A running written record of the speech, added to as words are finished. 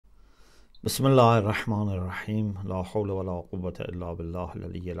بسم الله الرحمن الرحيم لا حول ولا قوة إلا بالله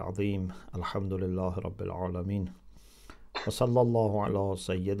العلي العظيم الحمد لله رب العالمين وصلى الله على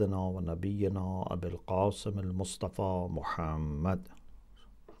سيدنا ونبينا أبي القاسم المصطفى محمد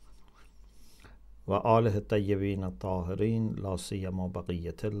وآله الطيبين الطاهرين لا سيما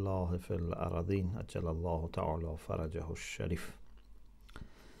بقية الله في الأرضين أجل الله تعالى فرجه الشريف.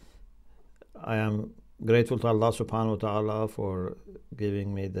 I am grateful to Allah subhanahu wa ta'ala for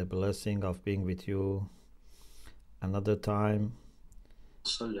giving me the blessing of being with you another time.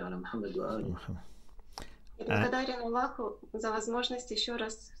 И благодарен Аллаху за возможность еще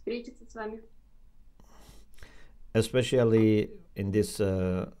раз встретиться с вами. Especially in this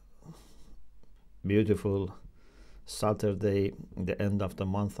beautiful Saturday, the end of the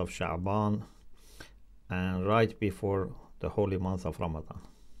month of Sha'ban, and right before the holy month of Ramadan.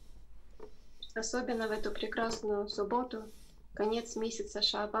 Особенно в эту прекрасную субботу, конец месяца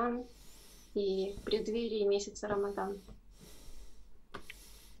Шаабан и преддверие месяца Рамадан.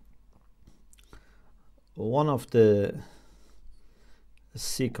 One of the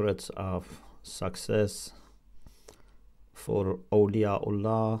secrets of success for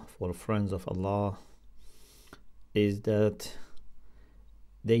awliyaullah, for friends of Allah, is that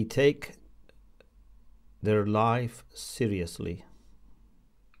they take their life seriously.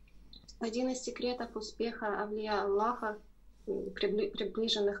 Один из секретов успеха авлия Аллаха,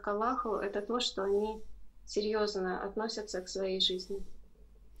 приближенных к Аллаху, это то, что они серьезно относятся к своей жизни.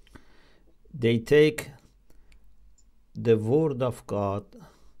 They take the word of God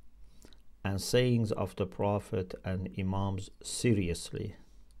and sayings of the Prophet and Imams seriously.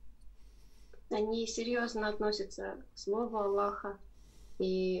 Они серьезно относятся к слову Аллаха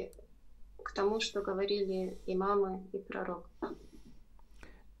и к тому, что говорили имамы и пророк.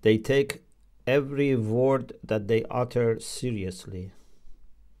 They take every word that they utter seriously.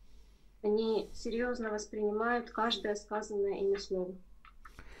 Они серьезно воспринимают каждое сказанное ими слово.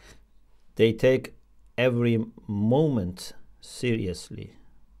 They take every moment seriously.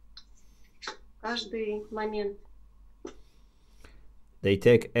 Каждый момент. They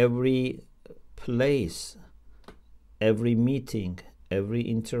take every place, every meeting, every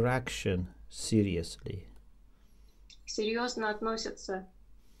interaction seriously. Серьезно относятся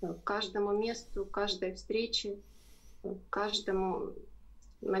к каждому месту, к каждой встрече, к каждому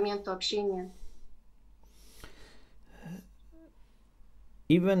моменту общения.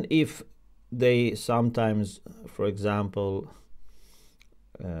 Even if they sometimes, for example,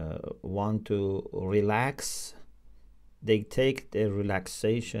 want to relax, they take their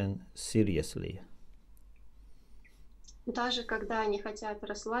relaxation seriously. Даже когда они хотят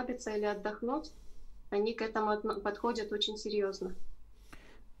расслабиться или отдохнуть, они к этому подходят очень серьезно.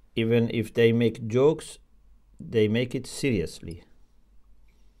 Even if they make jokes, they make it seriously.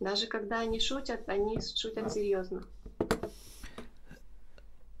 Даже когда они шутят серьезно.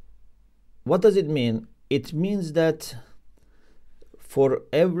 What does it mean? It means that for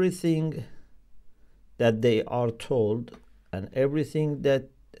everything that they are told and everything that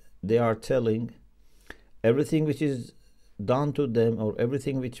they are telling, everything which is done to them or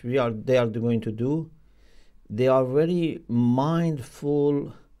everything which they are going to do, they are very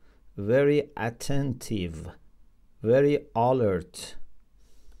mindful, very attentive, very alert.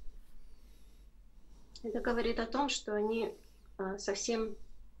 Это говорит о том, что они со всем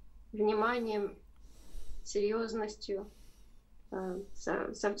вниманием, серьезностью,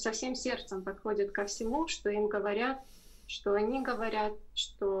 со всем сердцем подходят ко всему, что им говорят, что они говорят,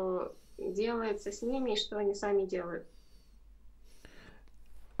 что делается с ними и что они сами делают.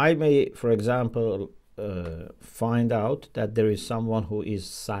 I may, for example, find out that there is someone who is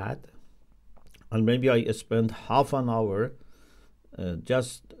sad, and maybe I spend half an hour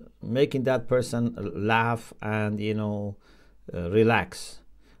just making that person laugh and, relax.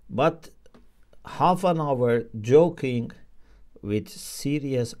 But half an hour joking with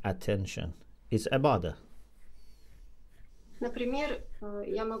serious attention is ibadah. Например,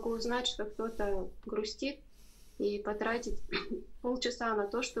 я могу узнать, что кто-то грустит, и потратить полчаса на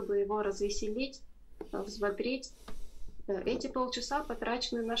то, чтобы его развеселить, взбодрить. Эти полчаса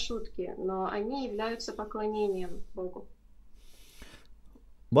потрачены на шутки, но они являются поклонением Богу.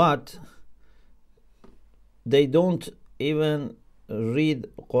 But they don't even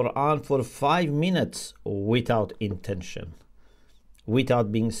read Quran for 5 minutes without intention,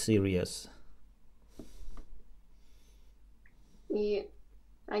 without being serious. И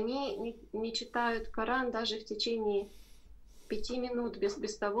они не читают Коран даже в течение 5 минут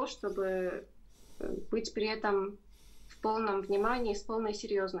без того, чтобы быть при этом в полном внимании, с полной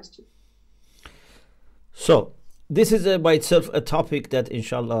серьезностью. So, This is by itself a topic that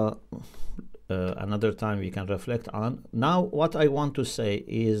inshallah another time we can reflect on. Now what I want to say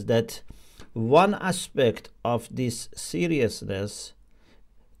is that one aspect of this seriousness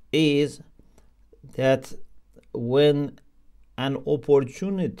is that when an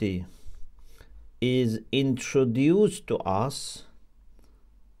opportunity is introduced to us,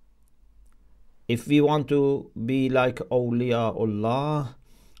 if we want to be like awliyaullah,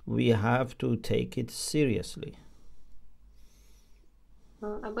 we have to take it seriously.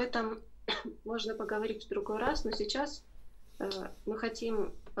 Об этом можно поговорить в другой раз, но сейчас мы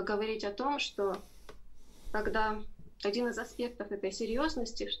хотим поговорить о том, что когда один из аспектов этой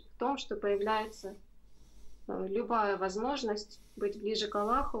серьезности в том, что появляется любая возможность быть ближе к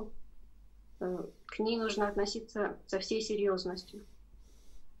Аллаху, к ней нужно относиться со всей серьезностью.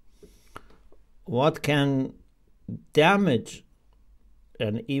 What can damage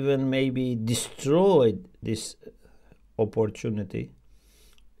and even maybe destroy this opportunity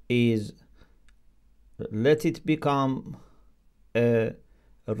is let it become a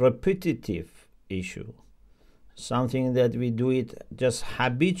repetitive issue, something that we do it just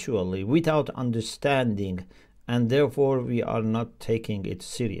habitually without understanding, and therefore we are not taking it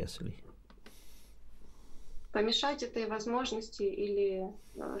seriously. Помешать этой возможности или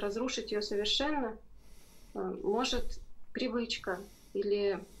разрушить ее совершенно может привычка,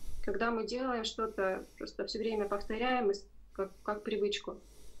 или когда мы делаем что-то, просто все время повторяем как привычку.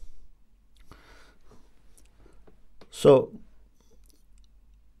 So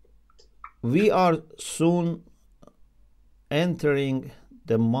we are soon entering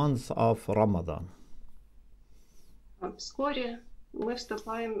the month of Ramadan. Вскоре мы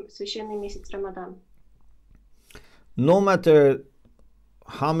вступаем в священный месяц Рамадан. No matter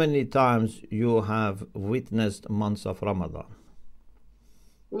how many times you have witnessed months of Ramadan,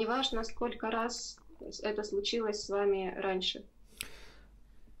 Неважно, сколько раз это случилось с вами раньше.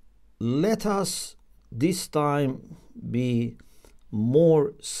 let us this time be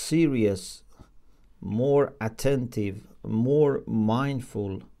more serious, more attentive, more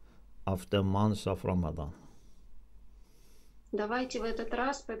mindful of the months of Ramadan. Давайте в этот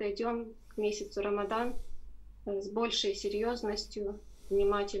раз подойдем к месяцу Рамадан с большей серьезностью,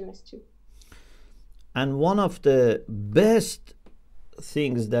 внимательностью. And one of the best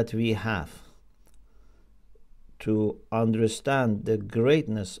things that we have to understand the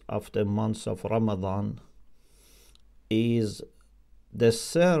greatness of the months of Ramadan is the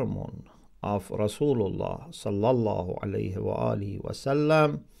sermon of Rasulullah sallallahu alayhi wa alihi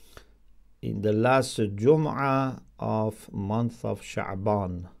wasallam in the last Jum'ah of month of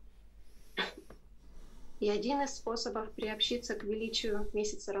Sha'ban. И один из способов приобщиться к величию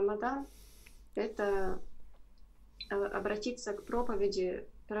месяца Рамадан — это обратиться к проповеди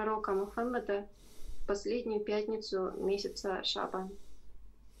пророка Мухаммада в последнюю пятницу месяца Шабан.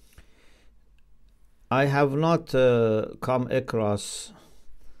 I have not come across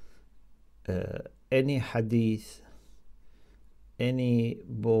any hadith, any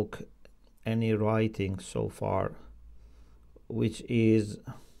book, any writing so far which is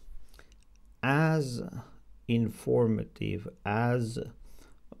as informative, as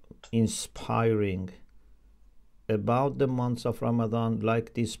inspiring about the months of Ramadan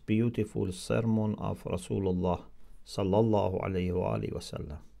like this beautiful sermon of Rasulullah sallallahu alayhi wa alihi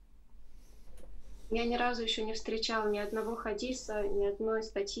wasallam. Я ни разу еще не встречал ни одного хадиса, ни одной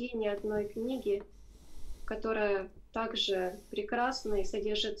статьи, ни одной книги, которая также прекрасна и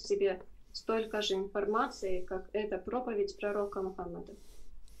содержит в себе столько же информации, как эта проповедь пророка Мухаммада.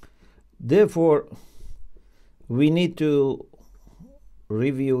 Therefore, we need to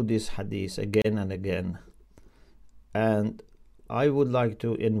review this hadith again and again. And I would like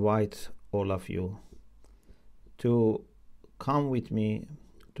to invite all of you to come with me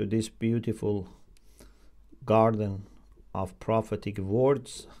to this beautiful garden of prophetic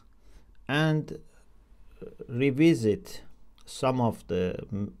words and revisit some of the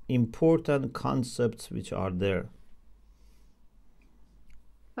important concepts which are there.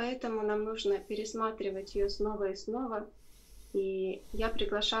 Поэтому нам нужно пересматривать ее снова и снова. И я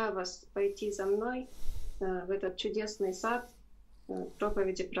приглашаю вас пойти за мной в этот чудесный сад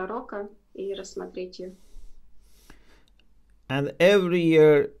проповеди пророка и рассмотреть ее. And every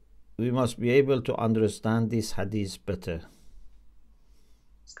year we must be able to understand this hadith better.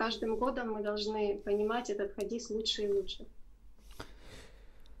 С каждым годом мы должны понимать этот хадис лучше и лучше.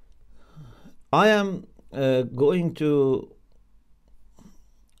 I am going to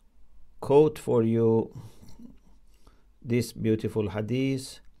quote for you this beautiful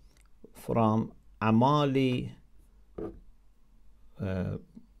hadith from Amali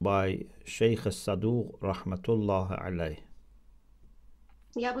by Shaykh al-Saduq rahmatullah alayh.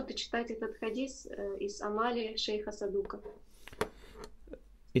 Я буду читать этот хадис из Амали шейха Садука.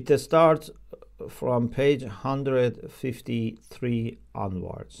 It starts from page 153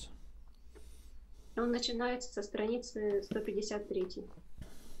 onwards. Он начинается со страницы 153.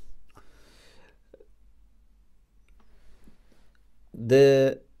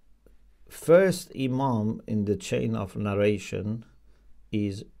 The first Imam in the chain of narration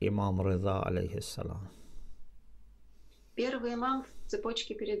is Imam Rida alayhi salam. Первый имам в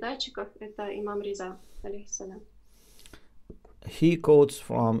цепочке передатчиков – это имам Риза, алейхиссалям. He quotes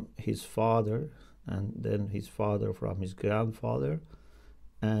from his father, and then his father from his grandfather,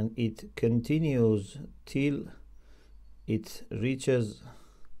 and it continues till it reaches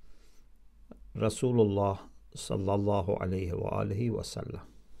Rasulullah sallallahu alayhi wa alihi wa sallam.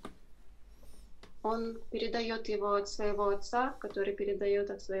 Он передает его от своего отца, который передает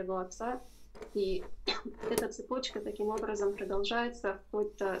от своего отца, и эта цепочка таким образом продолжается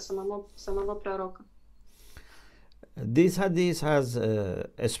вплоть до самого пророка. This hadith has a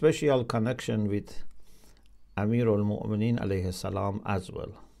special connection with Amir al-Mu'minin alayhi salam as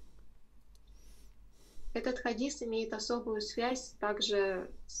well. Этот хадис имеет особую связь также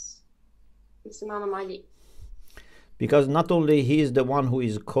с имамом Али. Because not only he is the one who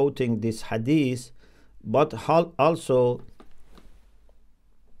is quoting this hadith, but also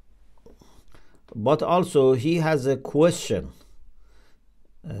he has a question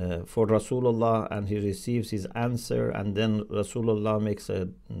for Rasulullah, and he receives his answer, and then Rasulullah makes a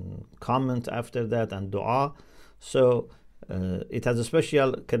comment after that and dua. So it has a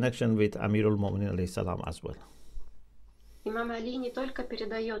special connection with Amir al-Mu'minin alayhi salam as well. Имам Али не только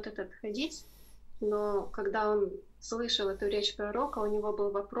передает этот хадис, но когда он слышал эту речь пророка, у него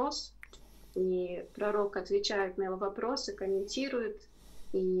был вопрос, и пророк отвечает на его вопросы, комментирует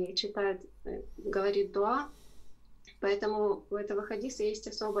и читает, говорит дуа. Поэтому у этого хадиса есть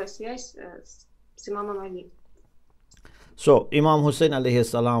особая связь с имамом Али. So Imam Hussein alayhi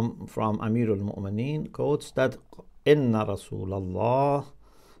salam from Amir al-Mu'minin quotes that Inna Rasulallah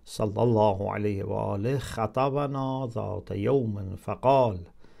sallallahu alayhi wa alihi khatabana dhata yawmin faqal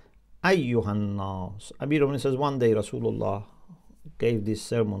ayyuhan nas. Amir al-Mu'minin says one day Rasulullah gave this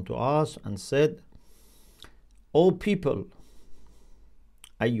sermon to us and said, O people,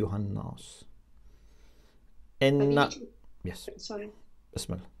 ayyuhan nas. Yes. Sorry.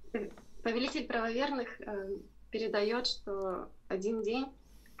 Bismillah. Повелитель правоверных передает, что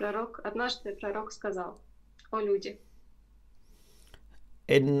однажды пророк сказал: «О люди,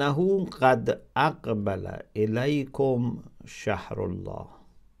 إنه قد أقبل إليكم شهر الله.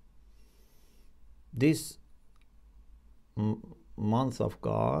 This month of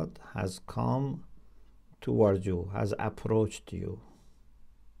God has come towards you, has approached you.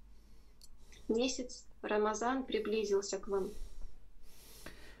 месяц Рамазан приблизился к вам».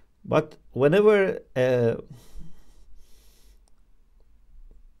 But whenever a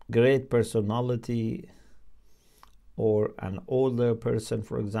great personality or an older person,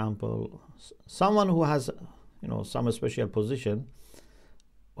 for example, someone who has, some special position,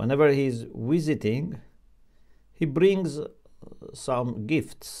 whenever he's visiting, he brings some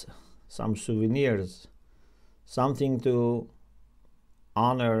gifts, some souvenirs, something to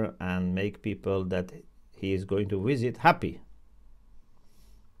honor and make people that he is going to visit happy.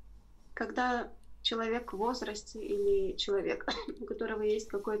 Когда человек в возрасте или человек, у которого есть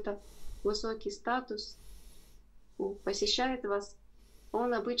какой-то высокий статус, посещает вас,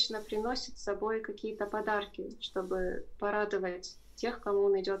 он обычно приносит с собой какие-то подарки, чтобы порадовать тех, кому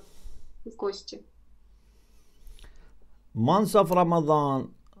он идет в гости. Month of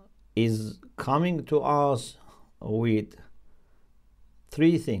Ramadan is coming to us with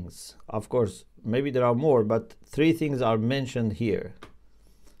three things. Of course, maybe there are more, but three things are mentioned here.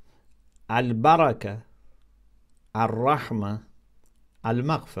 Al-Baraka, Al-Rahma,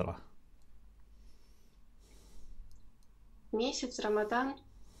 Al-Maghfirah. Месяц Рамадан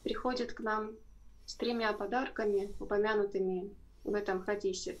приходит к нам с тремя подарками, упомянутыми в этом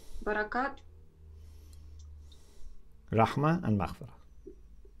хадисе. Баракат, Rahma and Maghfirah.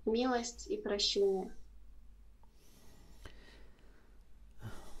 Милость и прощение.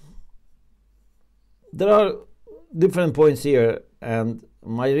 There are different points here, and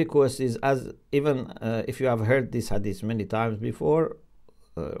my request is, as even if you have heard this hadith many times before,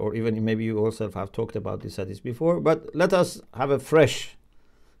 or even maybe you yourself have talked about this hadith before, but let us have a fresh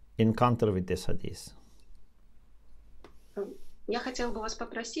encounter with this hadith. Я хотела бы вас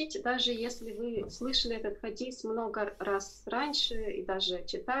попросить, даже если вы слышали этот хадис много раз раньше, и даже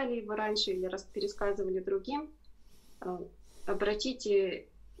читали его раньше, или пересказывали другим, обратите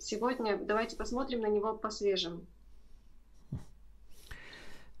Сегодня давайте посмотрим на него по-свежему.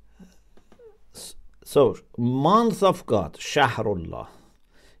 So, month of God, Shahrullah.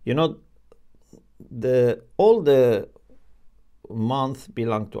 You know, all the months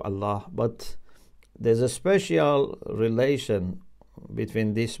belong to Allah, but there's a special relation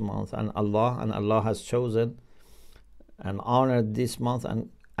between this month and Allah has chosen and honored this month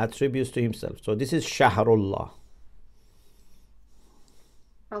and attributes to himself. So this is Shahrullah.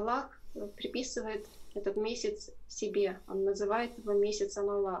 Аллах приписывает этот месяц себе. Он называет его месяцем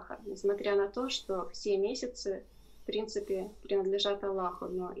Аллаха, несмотря на то, что все месяцы, в принципе, принадлежат Аллаху.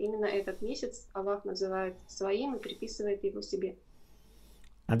 Но именно этот месяц Аллах называет своим и приписывает его себе.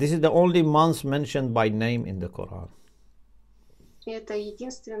 And this is the only month mentioned by name in the Quran. И это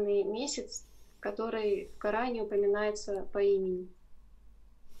единственный месяц, который в Коране упоминается по имени.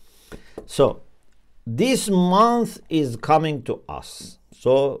 So, this month is coming to us.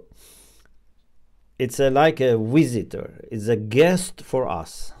 So, it's like a visitor. It's a guest for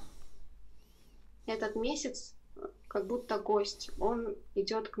us. Этот месяц как будто гость. Он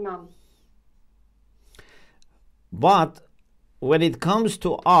идет к нам. But when it comes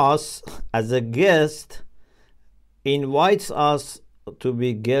to us as a guest, invites us to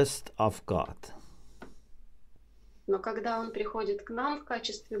be guest of God. Но когда он приходит к нам в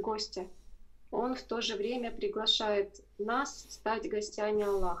качестве гостя, он в то же время приглашает нас стать гостями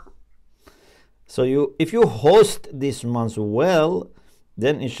Аллаха. So if you host this month well,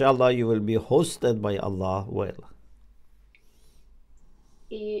 then inshallah you will be hosted by Allah well.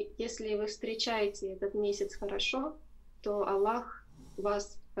 И если вы встречаете этот месяц хорошо, то Аллах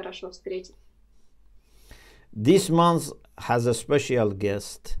вас хорошо встретит. This month has a special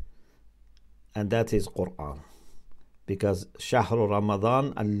guest, and that is Quran. Because شهر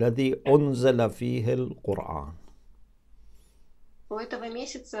رمضان الذي أنزل فيه القرآن. У этого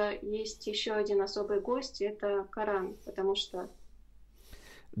месяца есть еще один особый гость, это Коран, потому что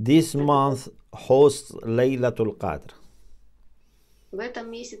this month hosts Laylatul Qadr. В этом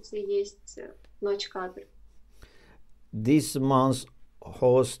месяце есть Ночь Кадр. This month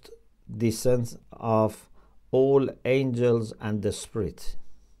hosts descent of all angels and the spirit,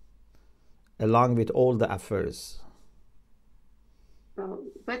 along with all the affairs.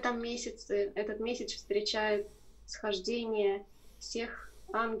 В этом месяце, этот месяц встречает схождение всех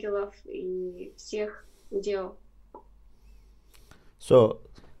ангелов и всех дел. So,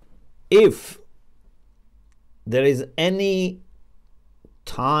 if there is any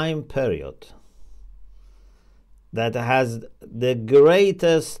time period that has the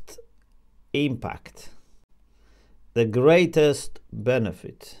greatest impact, the greatest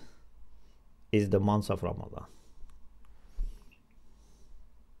benefit, is the month of Ramadan.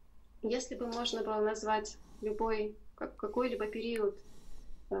 Если бы можно было назвать какой-либо период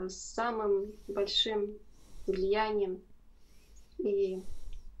с самым большим влиянием влиянием,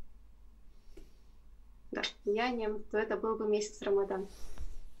 то это был бы месяц Рамадан.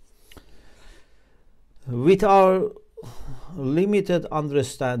 With our limited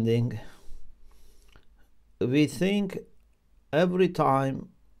understanding, we think every time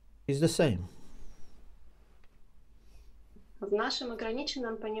is the same. В нашем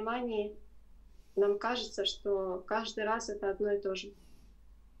ограниченном понимании нам кажется, что каждый раз это одно и то же.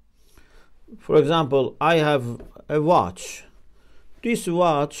 For example, I have a watch. This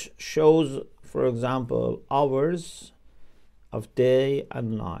watch shows, for example, hours of day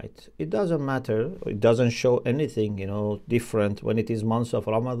and night. It doesn't matter. It doesn't show anything, different when it is months of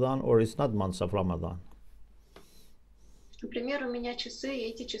Ramadan or it's not months of Ramadan. Например, у меня часы, и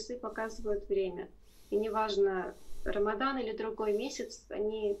эти часы показывают время. И неважно, Рамадан или другой месяц,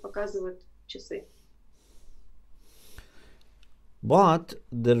 они показывают часы. But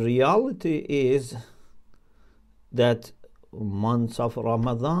the reality is that months of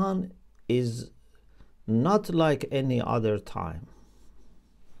Ramadan is not like any other time.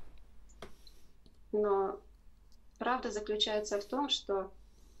 Но правда заключается в том, что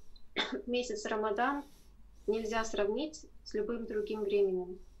месяц Рамадан нельзя сравнить с любым другим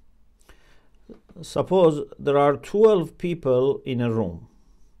временем. Suppose there are 12 people in a room.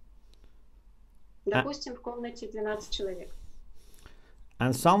 Допустим, в комнате 12 человек.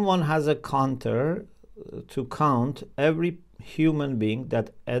 And someone has a counter to count every human being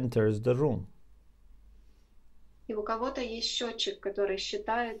that enters the room. И у кого-то есть счетчик, который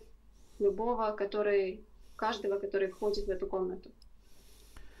считает каждого, который входит в эту комнату.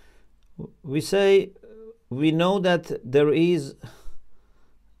 We know that there is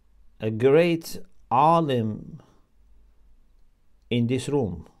a great alim in this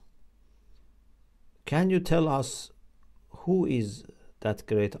room. Can you tell us who is that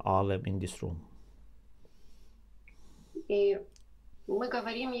great alim in this room. И мы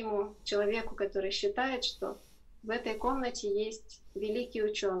говорим ему, человеку, который считает, что в этой комнате есть великий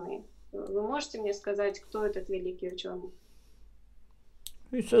ученый. Вы можете мне сказать, кто этот великий ученый?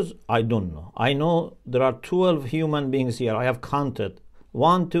 He says, I don't know. I know there are 12 human beings here. I have counted.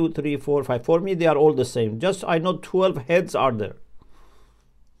 1, 2, 3, 4, 5. For me, they are all the same. Just I know 12 heads are there.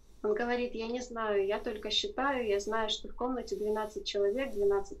 Он говорит, я не знаю, я только считаю, я знаю, что в комнате 12 человек,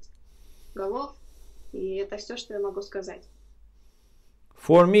 12 голов, и это все, что я могу сказать.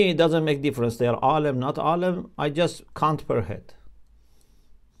 For me, it doesn't make difference. They are alim, not alim. I just count per head.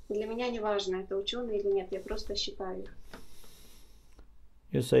 Для меня не важно, это ученый или нет, я просто считаю их.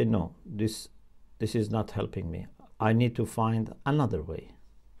 You say, no, this is not helping me. I need to find another way.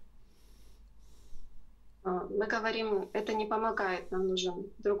 Мы говорим, это не помогает, нам нужен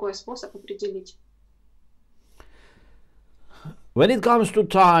другой способ определить. When it comes to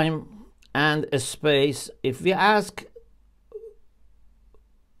time and space, if we ask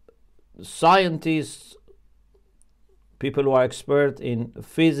scientists, people who are expert in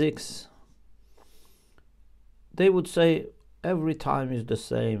physics, they would say every time is the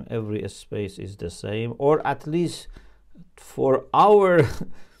same, every space is the same, or at least for our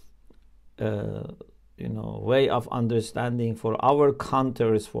way of understanding, for our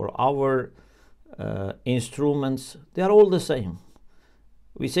counters, for our instruments, they are all the same.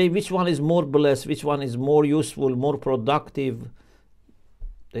 We say which one is more blessed, which one is more useful, more productive.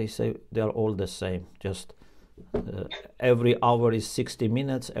 They say they are all the same. Just every hour is 60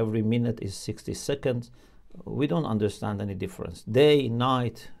 minutes, every minute is 60 seconds. We don't understand any difference. Day,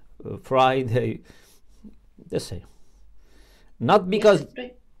 night, Friday, the same. Not because...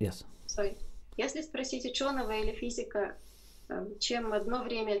 Yes. Sorry. Если спросить ученого или физика, чем одно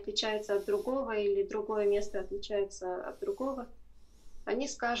время отличается от другого или другое место отличается от другого, они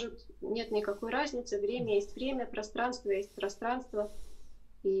скажут, нет никакой разницы, время есть время, пространство есть пространство,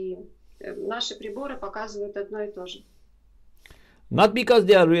 и наши приборы показывают одно и то же. Not because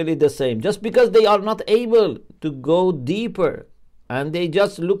they are really the same, just because they are not able to go deeper and they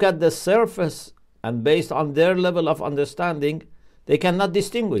just look at the surface and based on their level of understanding, they cannot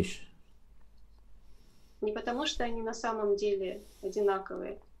distinguish. Не потому, что они на самом деле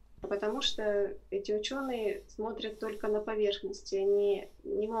одинаковые, а потому что эти ученые смотрят только на поверхности, они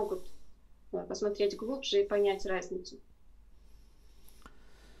не могут посмотреть глубже и понять разницу.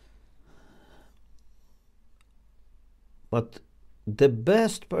 But the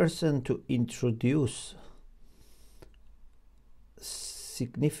best person to introduce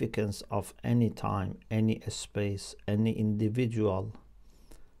significance of any time, any space, any individual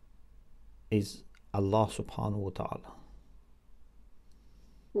is Allah subhanahu wa ta'ala.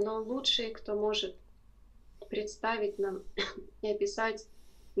 Но лучший, кто может представить нам и описать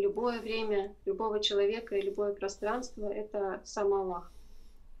любое время, любого человека и любое пространство, это сам Аллах.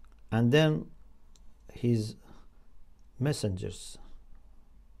 And then his messengers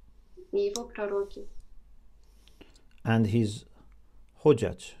И его пророки. and his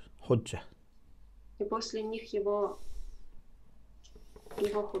hujjah. И после них его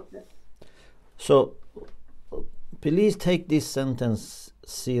худжа. So please take this sentence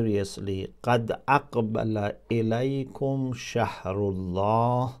seriously. قد أقبل إليكم شهر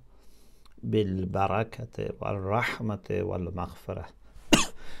الله بالبركة والرحمة والمغفرة.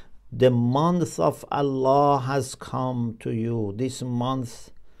 The month of Allah has come to you. This month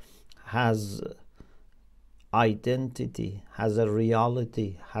has identity, has a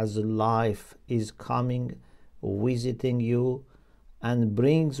reality, has life, is coming, visiting you, and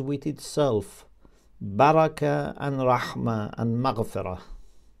brings with itself barakah and rahmah and maghfirah.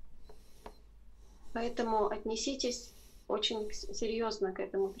 Поэтому отнеситесь очень серьезно к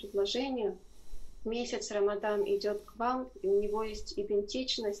этому предложению. Месяц Рамадан идет к вам, и у него есть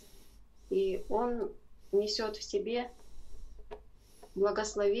идентичность, и он несет в себе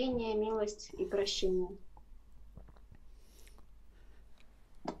благословение, милость и прощение.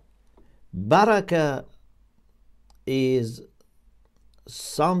 Barakah is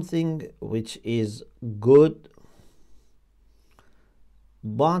something which is good,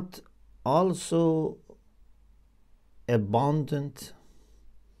 but also abundant,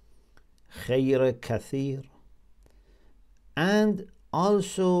 khayr kathir, and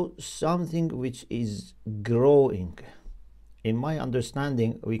also something which is growing. In my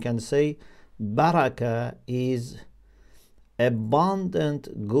understanding, we can say barakah is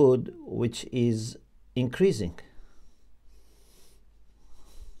abundant good which is increasing.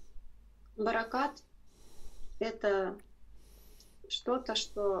 Баракат — это что-то,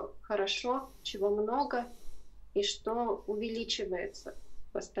 что хорошо, чего много, и что увеличивается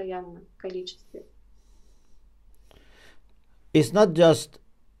постоянно в количестве. It's not just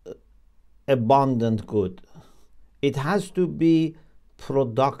abundant good. It has to be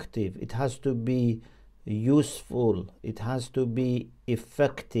productive. It has to be useful. It has to be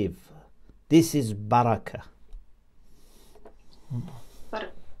effective. This is barakah.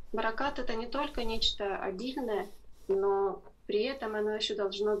 Баракат — это не только нечто обильное, но при этом оно еще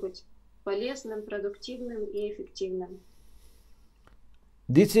должно быть полезным, продуктивным и эффективным.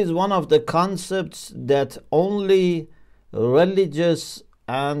 This is one of the concepts that only religious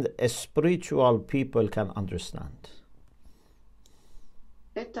and spiritual people can understand.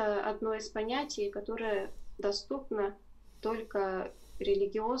 Это одно из понятий, которое доступно только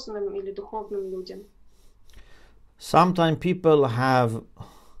религиозным или духовным людям. Sometimes people have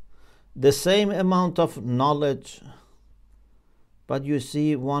the same amount of knowledge, but you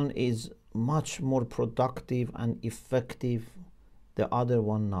see one is much more productive and effective, the other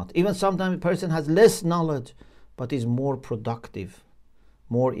one not. Even sometimes a person has less knowledge, but is more productive,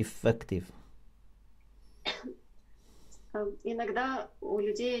 more effective. Иногда у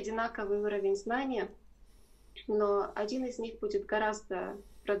людей одинаковый уровень знания, но один из них будет гораздо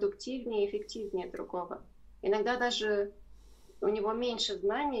продуктивнее и эффективнее другого. Иногда даже у него меньше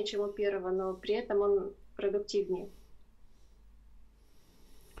знаний, чем у первого, но при этом он продуктивнее.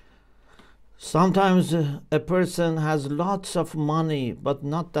 Sometimes a person has lots of money, but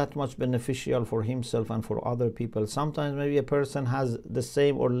not that much beneficial for himself and for other people. Sometimes maybe a person has the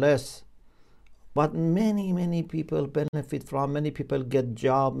same or less, but many people benefit from, many people get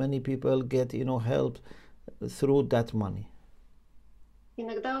job, many people get, help through that money.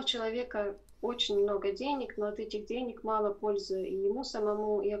 Иногда у человека очень много денег, но от этих денег мало пользы и ему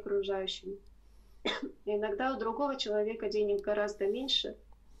самому, и окружающим. Иногда у другого человека денег гораздо меньше,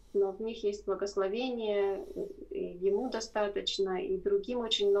 но в них есть благословение, и ему достаточно, и другим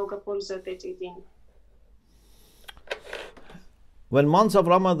очень много пользы от этих денег. When month of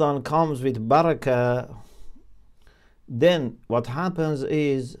Ramadan comes with barakah, then what happens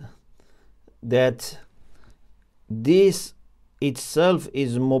is that this itself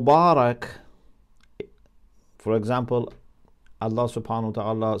is mubarak. For example, Allah subhanahu wa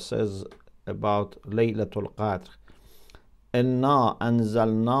ta'ala says about Laylatul Qadr, إِنَّا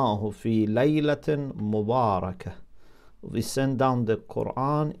أَنزَلْنَاهُ فِي لَيْلَةٍ مُبَارَكَةٍ. We send down the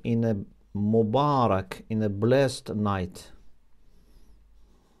Quran in a mubarak, in a blessed night.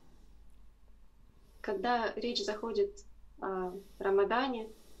 Когда речь заходит о Рамадане,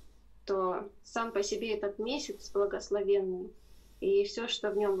 то сам по себе этот месяц благословенный, и все,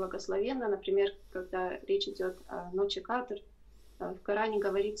 что в нем благословенно, например, когда речь идет о ночи Кадр, в Коране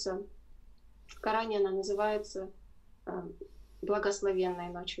говорится, в Коране она называется благословенной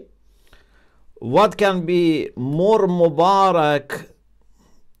ночью. What can be more mubarak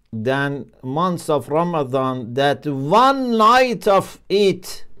than months of Ramadan, that one night of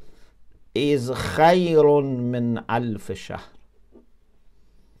it is khayrun min alf shahr?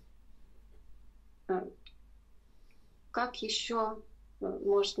 Как еще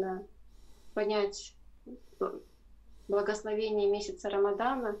можно понять благословение месяца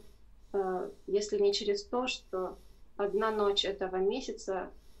Рамадана, если не через то, что одна ночь этого месяца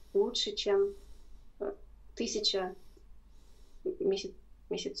лучше, чем 1000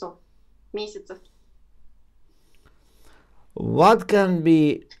 месяцев. What can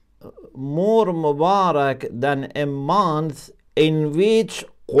be more mubarak than a month in which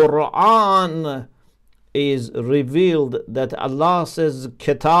Quran is revealed, that Allah says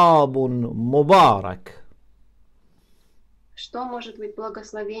Kitabun Mubarak? Что может быть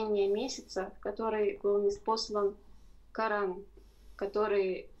благословение месяца, в который был ниспослан Коран,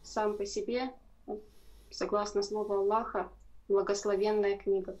 который сам по себе, согласно слову Аллаха, благословенная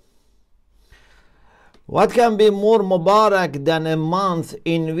книга? What can be more mubarak than a month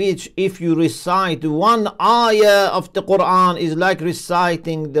in which if you recite one ayah of the Quran is like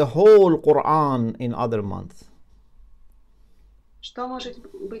reciting the whole Quran in other months? Что может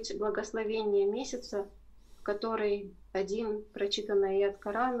быть благословение месяца, в который один прочитанный аят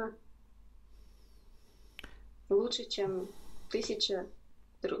Корана лучше, чем 1000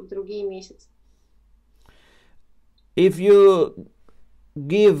 другие месяцы? If you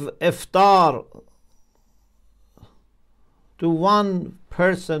give iftar to one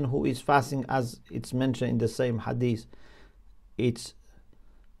person who is fasting, as it's mentioned in the same hadith, it's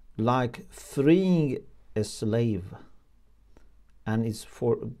like freeing a slave, and it's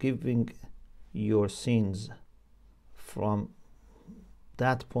forgiving your sins from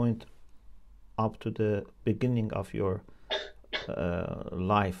that point up to the beginning of your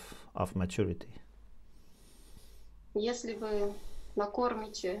life of maturity. Если вы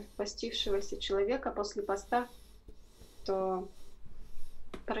накормите постившегося человека после поста, то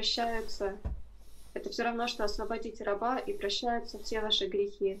прощаются. Это все равно, что освободить раба, и прощаются все ваши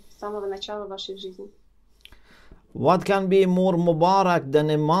грехи с самого начала вашей жизни. What can be more Mubarak than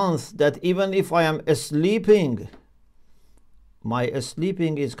a month that even if I am sleeping, my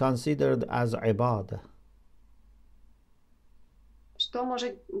sleeping is considered as ibadah? Что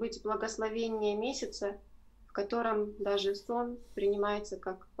может быть благословение месяца, в котором даже сон принимается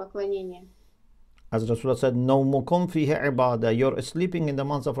как поклонение? As Rasulullah said, "Nawmukum fihi ibadah." Your sleeping in the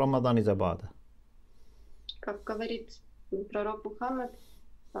month of Ramadan is ibadah. Как говорит пророк Мухаммад,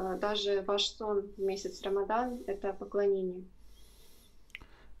 даже ваш сон в месяц Рамадан – это поклонение.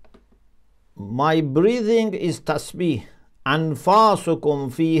 My breathing is tasbih. Anfasukum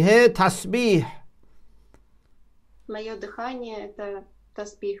fihi tasbih. Мое дыхание – это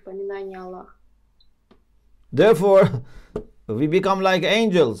тасбих, поминание Аллаха. Therefore, we become like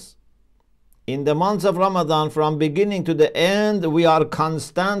angels. In the months of Ramadan, from beginning to the end, we are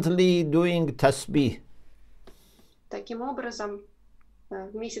constantly doing tasbih. Таким образом,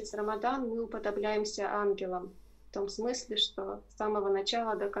 в месяц Рамадан мы уподобляемся ангелам, в том смысле, что с самого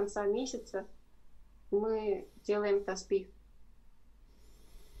начала до конца месяца мы делаем тасбих.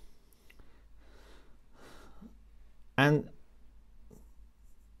 And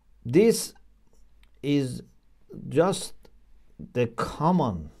this is just the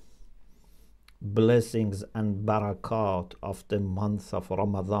common blessings and barakat of the month of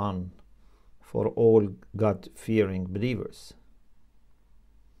Ramadan for all God-fearing believers.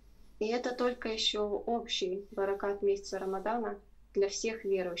 И это только еще общий баракат месяца Рамадана для всех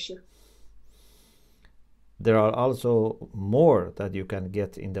верующих. There are also more that you can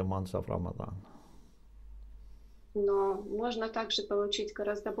get in the month of Ramadan. Но можно также получить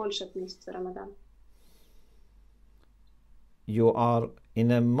гораздо больше от месяца Рамадан. You are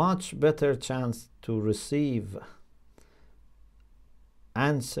in a much better chance to receive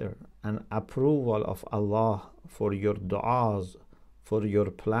answer and approval of Allah for your du'as, for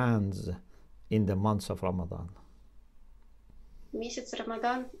your plans in the months of Ramadan. Месяц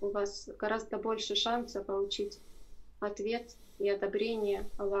Рамадан у вас гораздо больше шанса получить ответ и одобрение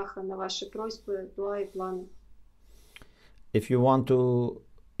Аллаха на ваши просьбы, дуа и планы. If you want to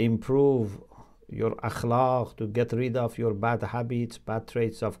improve your akhlaq, to get rid of your bad habits, bad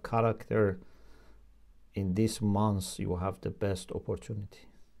traits of character, in these months you have the best opportunity.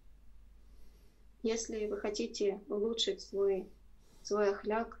 Если вы хотите улучшить свой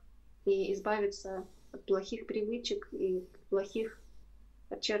ахляк и избавиться от плохих привычек и плохих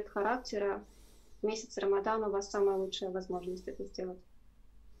черт характера, в месяц Рамадан у вас самая лучшая возможность это сделать.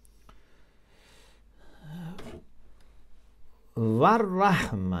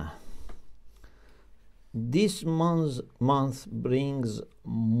 War-Rahmah. This month brings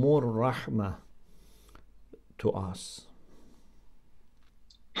more rahmah to us.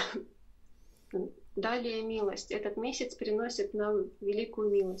 Далее милость. Этот месяц приносит нам великую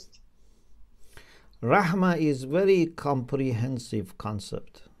милость. Rahmah is very comprehensive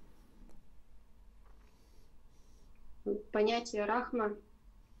concept. Понятие рахма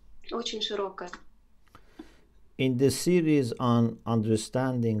очень широкое. In the series on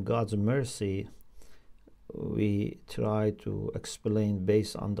understanding God's mercy, we try to explain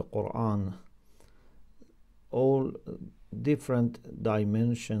based on the Quran all different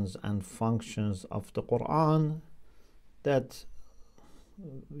dimensions and functions of the Quran that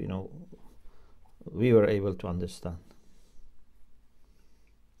we were able to understand.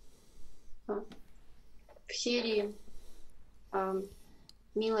 В серии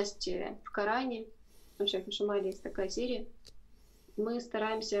милости в Коране, в Шейх Шамале есть такая серия, мы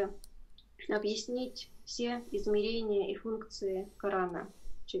стараемся объяснить все измерения и функции Корана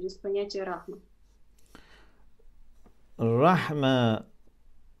через понятие рахма. Rahmah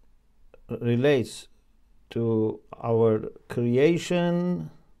relates to our creation,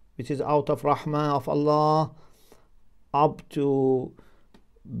 which is out of rahmah of Allah, up to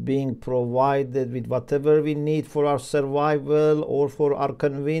being provided with whatever we need for our survival or for our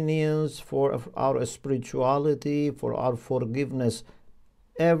convenience, for our spirituality, for our forgiveness.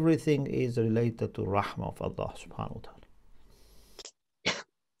 Everything is related to rahmah of Allah subhanahu wa ta'ala.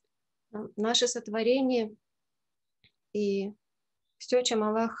 Наше сотворение и все, чем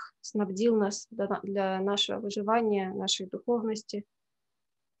Аллах снабдил нас для нашего выживания, нашей духовности,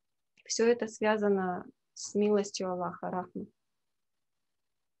 все это связано с милостью Аллаха, рахма.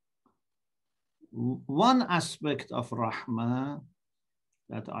 One aspect of rahmah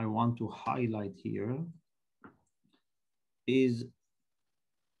that I want to highlight here is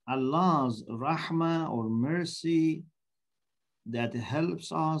Allah's rahmah or mercy that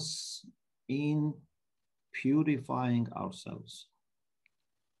helps us in purifying ourselves.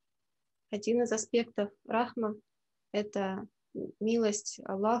 Один из аспектов рахма – это милость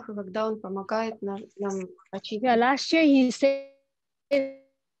Аллаха, когда Он помогает нам очистить. Yeah, last year he said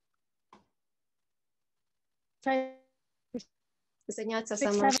Заняться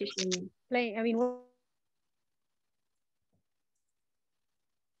самоочищением. I mean,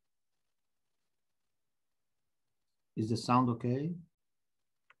 Is the sound okay?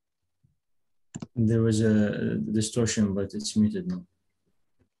 There was a distortion, but it's muted now.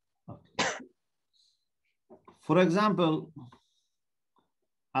 Okay. For example,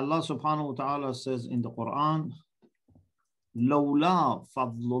 Allah subhanahu wa ta'ala says in the Quran, لولا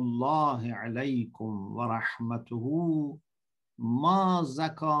فضل الله عليكم ورحمته ما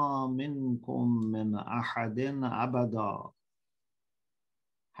زكى منكم من أحد أبدا.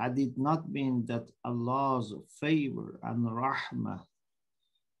 Had it not been that Allah's favor and rahmah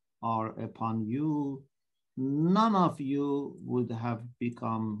are upon you, none of you would have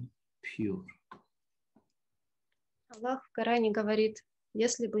become pure. Аллах в Коране говорит,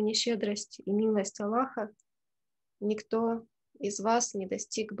 если бы не щедрость и милость Аллаха, никто из вас не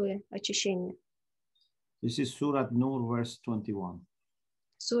достиг бы очищения. This is Surah Nur, verse 21.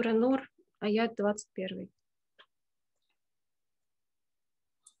 Сура Нур, аят 21.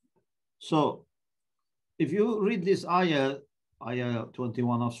 So, if you read this ayah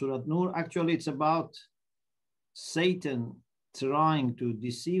 21 of Surah Nur, actually it's about Satan trying to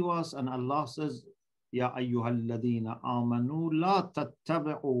deceive us, and Allah says, Ya ayyuhalladhina amanu la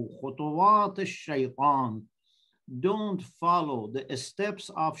tattabi'u khutuwat ash-shaytan. Don't follow the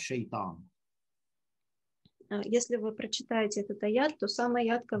steps of shaitan. Если вы прочитаете этот аят, то сам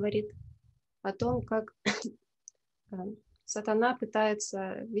аят говорит о том, как сатана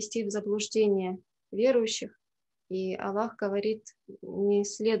пытается ввести в заблуждение верующих, и Аллах говорит, не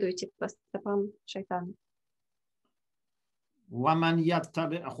следуйте по стопам шайтана. وَمَنْ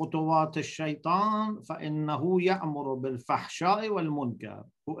يَتَّبِعْ خُطُوَاتِ الشَّيْطَانِ فَإِنَّهُ يَأْمُرُ بِالْفَحْشَاءِ وَالْمُنْكَرِ.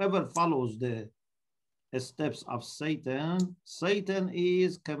 Whoever follows the steps of Satan, Satan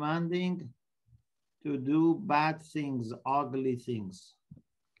is commanding to do bad things, ugly things.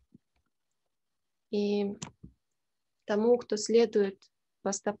 И тому, кто следует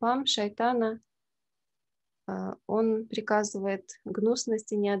по стопам шайтана, он приказывает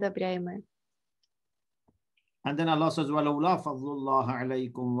гнусности неодобряемые. And then Allah says, وَلَوْلَا فَضْلُ اللَّهِ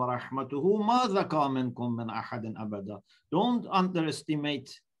عَلَيْكُمْ وَرَحْمَتُهُ مَا ذَكَى مِنْكُمْ مِنْ أَحَدٍ أَبَدًا. Don't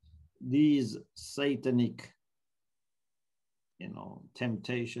underestimate these satanic,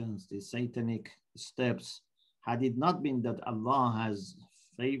 temptations, these satanic steps. Had it not been that Allah has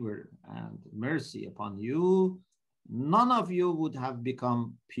favor and mercy upon you, none of you would have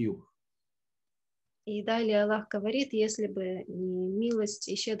become pure. И далее Аллах говорит, если бы не милость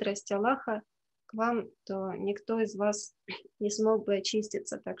и щедрость Аллаха к вам, то никто из вас не смог бы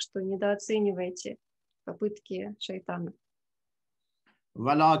очиститься, так что недооценивайте попытки шайтана.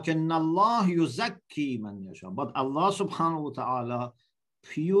 وَلَكِنَّ اللَّهُ يُزَكِّي مَنْ يَشَاءُ. But Allah subhanahu wa ta'ala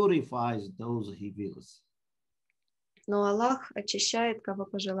purifies those He wills. Но Аллах очищает, кого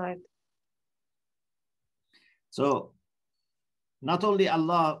пожелает. So, not only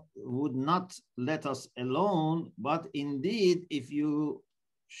Allah would not let us alone, but indeed, if you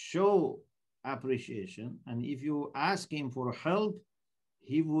show appreciation and if you ask Him for help,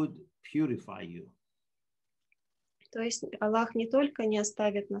 He would purify you. То есть Аллах не только не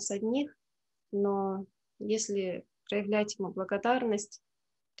оставит нас одних, но если проявлять Ему благодарность,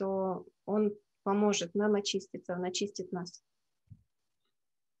 то Он поможет нам очиститься, Он очистит нас.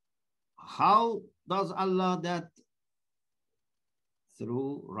 How does Allah that?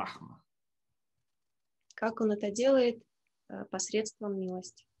 Through rahmah. Как Он это делает? Посредством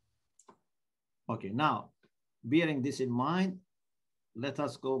милости. Okay, now, bearing this in mind, let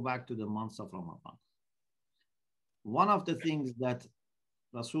us go back to the months of Ramadan. One of the things that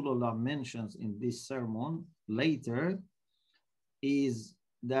Rasulullah mentions in this sermon later is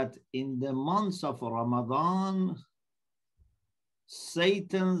that in the months of Ramadan,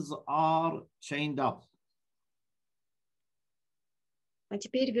 Satans are chained up. А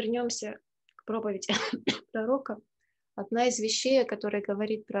теперь вернемся к проповеди пророка. Одна из вещей, о которой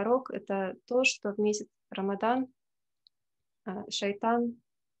говорит пророк, это то, что в месяц Рамадан шайтан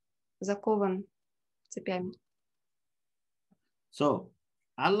закован цепями. So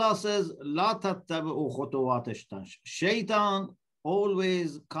Allah says, "La tattabi'u khutuwat ash-shaytan." Shaitan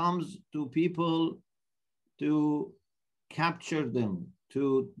always comes to people to capture them,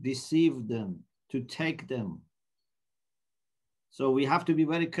 to deceive them, to take them. So we have to be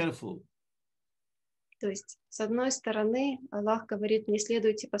very careful. То есть, с одной стороны, Аллах говорит, не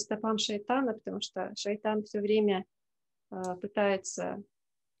следуйте по стопам шайтана, потому что шайтан все время пытается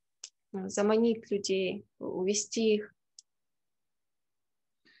заманить людей, увести их.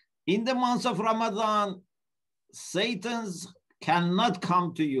 In the months of Ramadan, Satans cannot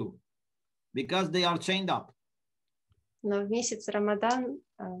come to you because they are chained up. Но в месяц Рамадан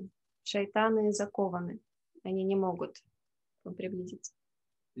шайтаны закованы, они не могут к вам приблизиться.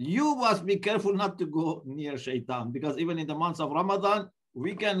 You must be careful not to go near Shaitan, because even in the months of Ramadan,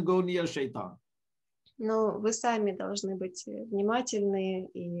 we can go near Shaitan. Но вы сами должны быть внимательны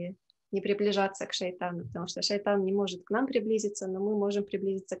и не приближаться к шайтану, потому что шайтан не может к нам приблизиться, но мы можем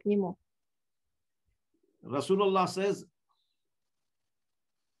приблизиться к нему. Rasulullah says,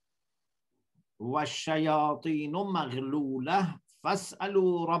 وَالشَّيَاطِينُ مَغْلُولَةٌ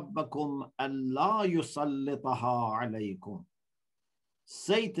فَاسْأَلُوا رَبَّكُمْ أَلَّا يُسَلِّطَهَا عَلَيْكُمْ.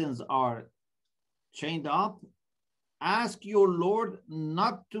 Satans are chained up. Ask your Lord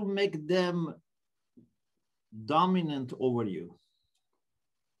not to make them dominant over you.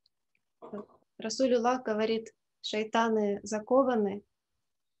 Расулюллах говорит, шайтаны закованы,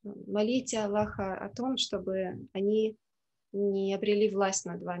 молите Аллаха о том, чтобы они не обрели власть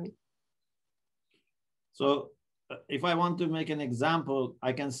над вами. So if I want to make an example,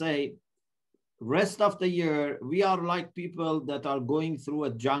 I can say, rest of the year, we are like people that are going through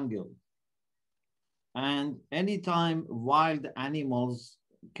a jungle. And anytime wild animals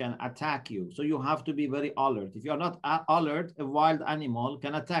can attack you. So you have to be very alert. If you're not alert, a wild animal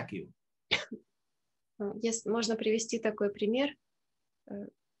can attack you. Можно привести такой пример.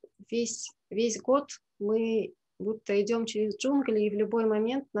 Весь год мы будто идем через джунгли, и в любой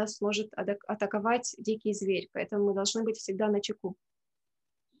момент нас может атаковать дикий зверь. Поэтому мы должны быть всегда начеку.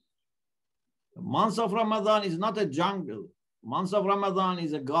 The month of Ramadan is not a jungle. Month of Ramadan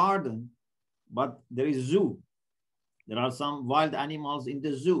is a garden, but there is zoo. There are some wild animals in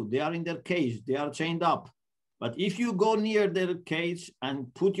the zoo. They are in their cage. They are chained up. But if you go near their cage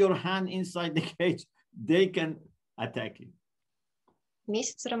and put your hand inside the cage, they can attack you.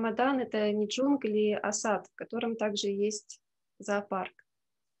 Месяц Рамадан – это не джунгли, а сад, в котором также есть зоопарк.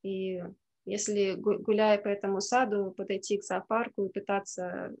 И если, гуляя по этому саду, подойти к зоопарку и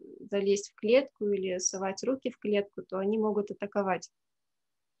пытаться залезть в клетку или совать руки в клетку, то они могут атаковать.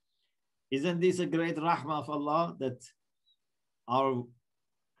 Isn't this a great rahmah of Allah that our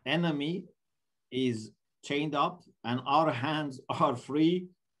enemy is chained up and our hands are free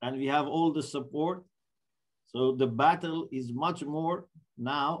and we have all the support? So the battle is much more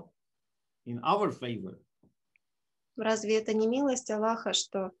now in our favor. Разве это не милость Аллаха,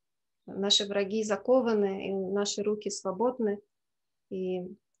 что наши враги закованы, и наши руки свободны, и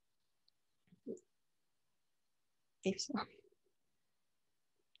все.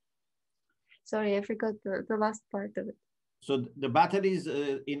 Sorry, I forgot the last part of it. So the battle is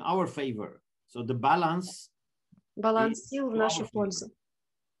in our favor. So the balance. Баланс сил в нашу пользу.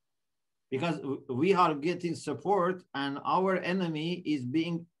 Because we are getting support and our enemy is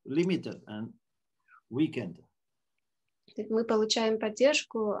being limited and weakened. Мы получаем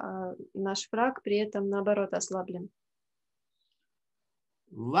поддержку, а наш враг при этом, наоборот, ослаблен.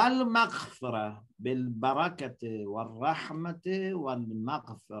 والمغفرة بالبركة والرحمة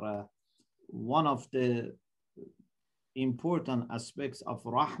والمغفرة. One of the important aspects of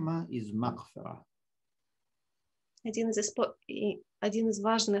rahmah is maghfirah. Один из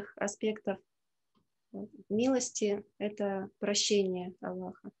важных аспектов милости – это прощение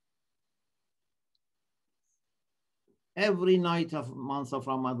Аллаха. Every night of month of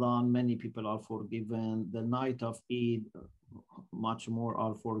Ramadan, many people are forgiven. The night of Eid, much more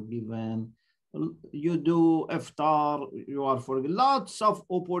are forgiven. You do iftar, you are forgiven. Lots of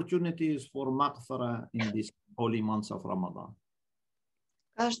opportunities for maghfirah in this holy month of Ramadan.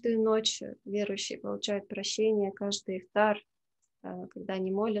 Каждую ночь верующие получают прощение, каждый ифтар, когда они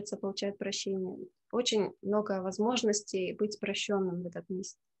молятся, получают прощение. Очень много возможностей быть прощенным в этот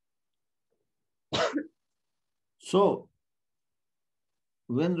месяц. So,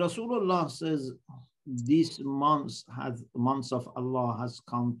 when Rasulullah says this month of Allah has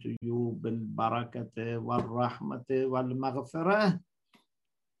come to you bil barakati wal rahmati wal maghfirah,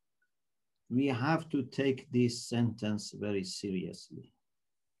 we have to take this sentence very seriously.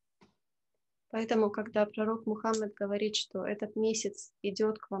 Поэтому, когда пророк Мухаммад говорит, что этот месяц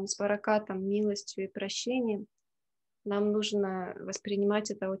идет к вам с баракатом, милостью и прощением, нам нужно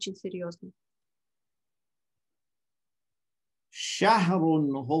воспринимать это очень серьезно. شهر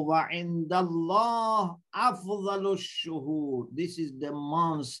هو عند الله أفضل الشهور. This is the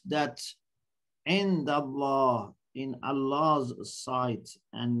month that عند Allah in Allah's sight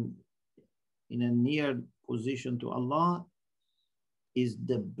and in a near position to Allah is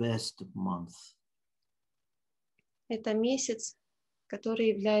the best month. Это месяц, который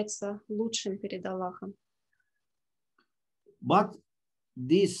является лучшим перед Аллахом. But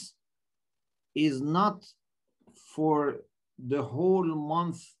this is not for the whole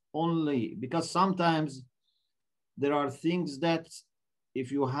month only, because sometimes there are things that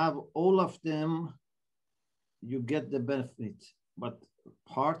if you have all of them, you get the benefit, but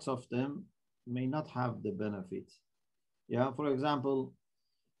parts of them may not have the benefit. Yeah, for example,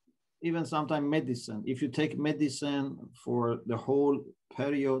 even sometimes medicine. If you take medicine for the whole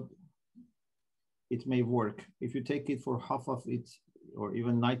period, it may work. If you take it for half of it, or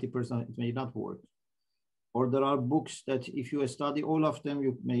even 90%, it may not work. Or there are books that if you study all of them,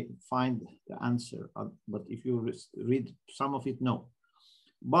 you may find the answer. But if you read some of it, no.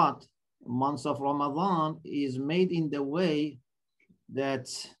 But month of Ramadan is made in the way that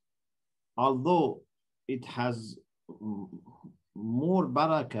although it has more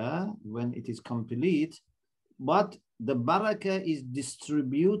barakah when it is complete, but the barakah is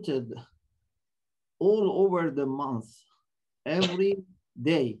distributed all over the month, every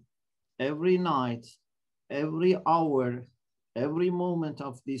day, every night, every hour, every moment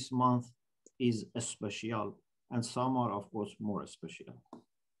of this month is special, and some are, of course, more special.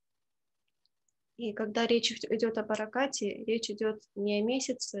 И когда речь идет о баракате, речь идет не о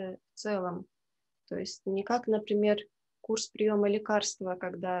месяце в целом, то есть не как, например, курс приема лекарства,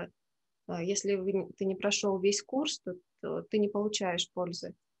 когда если ты не прошел весь курс, то ты не получаешь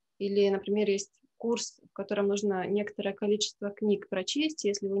пользы. Или, например, есть курс, в котором нужно некоторое количество книг прочесть,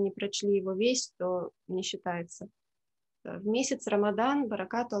 если вы не прочли его весь, то не считается. В месяц Рамадан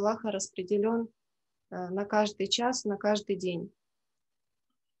баракат Аллаха распределен на каждый час, на каждый день.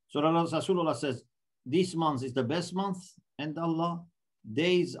 So Rasulullah says, this month is the best month, and Allah,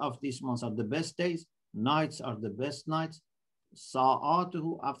 days of this month are the best days, nights are the best nights,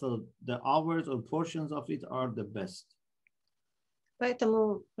 sa'atuhu, after the hours or portions of it are the best.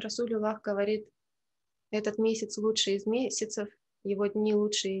 Поэтому Расулуллах говорит, этот месяц лучший из месяцев, его дни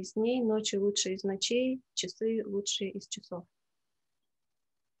лучшие из дней, ночи лучшие из ночей, часы лучшие из часов.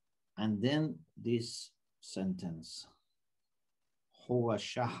 And then this sentence, هو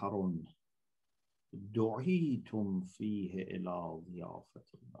شهر دعيتم فيه إلى ضيافة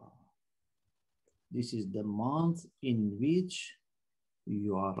الله. This is the month in which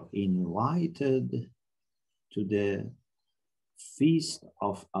you are invited to the feast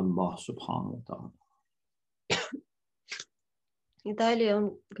of Allah subhanahu wa ta'ala. И далее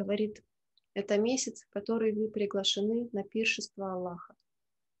он говорит, это месяц, в который вы приглашены на пиршество Аллаха.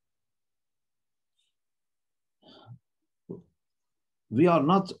 We are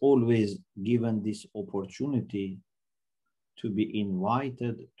not always given this opportunity to be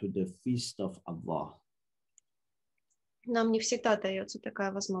invited to the feast of Allah. Нам не всегда дается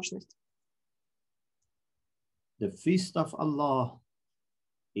такая возможность. The feast of Allah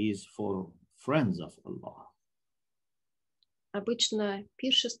is for friends of Allah. Обычно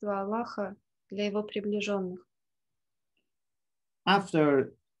пиршество Аллаха для его приближенных.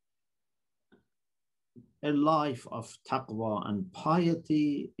 After a life of taqwa and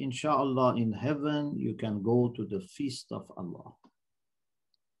piety, inshallah, in heaven, you can go to the feast of Allah.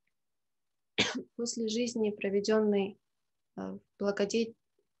 После жизни, проведенной в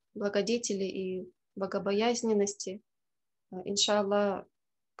благодетели и богобоязненности, иншаллах,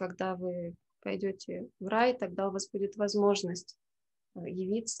 когда вы пойдете в рай, тогда у вас будет возможность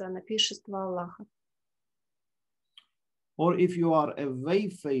явиться на пиршество Аллаха. Or if you are a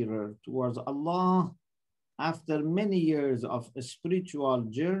wayfarer towards Allah, after many years of spiritual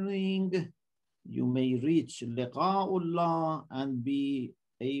journeying, you may reach liqa'ullah and be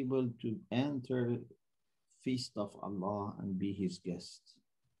able to enter feast of Allah and be his guest.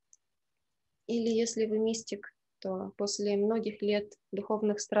 Или если вы мистик, то после многих лет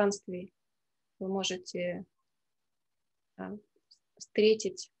духовных странствий вы можете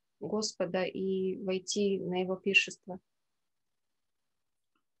встретить Господа и войти на его пиршество.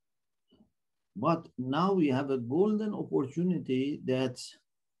 But now we have a golden opportunity that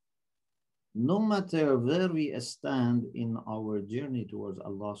no matter where we stand in our journey towards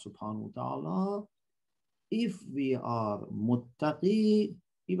Allah subhanahu wa ta'ala, if we are muttaqi,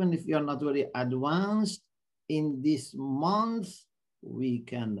 even if we are not very advanced, in this month, we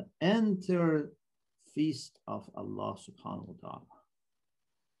can enter feast of Allah subhanahu wa ta'ala.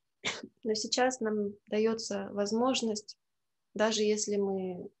 Но сейчас нам дается возможность, даже если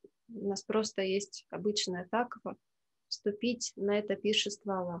у нас просто есть обычная таква, вступить на это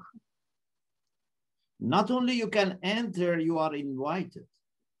пиршество Аллаха. Not only you can enter, you are invited.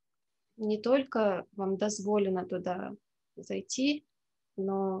 Не только вам дозволено туда зайти,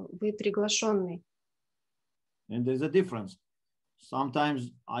 но вы приглашенный. And there's a difference.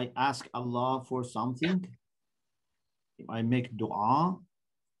 Sometimes I ask Allah for something. I make dua.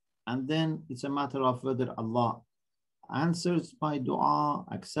 And then it's a matter of whether Allah answers my dua,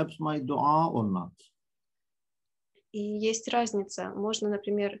 accepts my dua or not. И есть разница. Можно,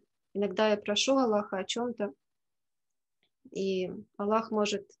 например, иногда я прошу Аллаха о чем-то, и Аллах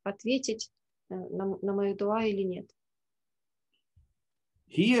может ответить на мою дуа или нет.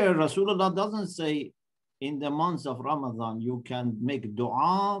 Here, Rasulullah doesn't say in the months of Ramadan, you can make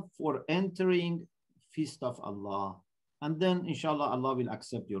dua for entering feast of Allah. And then, inshallah, Allah will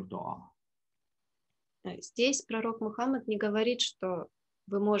accept your dua. Здесь пророк Мухаммад не говорит, что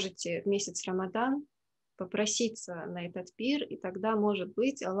вы можете в месяц Рамадан попроситься на этот пир, и тогда, может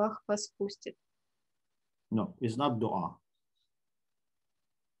быть, Аллах вас пустит. No, it's not dua.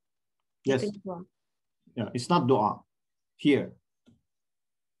 Это Yes, не дуа. yeah, it's not dua. Here.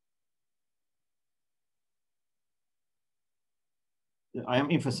 I am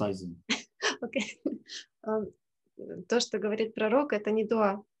emphasizing. Окей. То, что говорит пророк, это не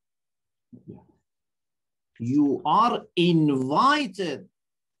дуа. Yeah. You are invited.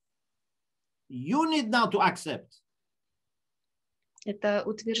 You need now to accept. Это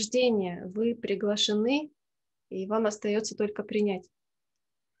утверждение. Вы приглашены, и вам остается только принять.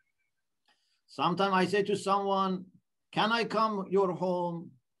 Sometimes I say to someone, can I come your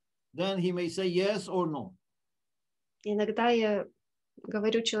home? Then he may say yes or no. Иногда я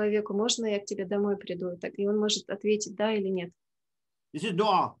говорю человеку, можно я к тебе домой приду? И он может ответить да или нет. This is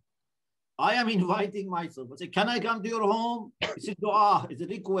dua. I am inviting myself. I say, can I come to your home? This is dua. It's a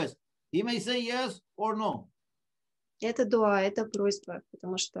request. He may say yes or no. Это дуа, это просьба,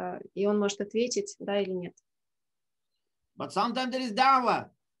 потому что и он может ответить да или нет. But sometimes there is da'wah.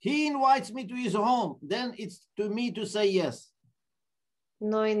 He invites me to his home. Then it's to me to say yes.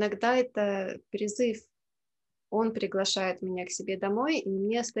 Но иногда это призыв. Он приглашает меня к себе домой, и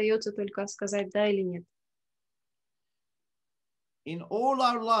мне остается только сказать да или нет. In all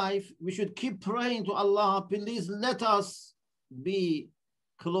our life, we should keep praying to Allah, please let us be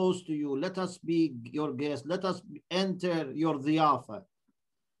close to you. Let us be your guest. Let us enter your ziyafa.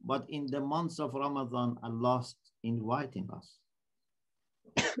 But in the months of Ramadan, Allah is inviting us.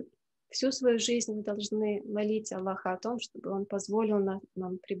 Всю свою жизнь мы должны молить Аллаха о том, чтобы Он позволил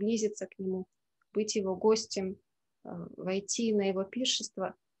нам приблизиться к Нему, быть Его гостем, войти на Его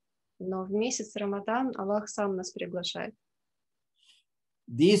пиршество. Но в месяц Рамадан Аллах сам нас приглашает.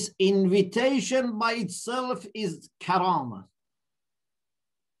 This invitation by itself is karama.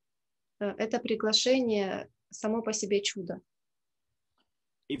 Это приглашение само по себе чудо.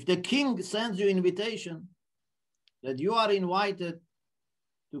 If the king sends you invitation that you are invited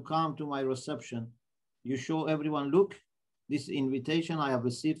to come to my reception, you show everyone, look, this invitation I have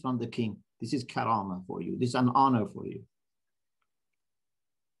received from the king. This is karama for you. This is an honor for you.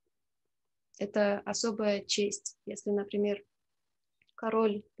 Это особая честь. Если, например,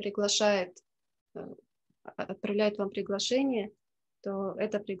 король приглашает, отправляет вам приглашение, то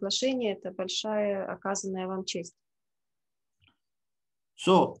это приглашение – это большая оказанная вам честь.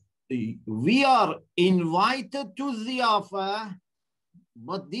 So we are invited to ziyafa,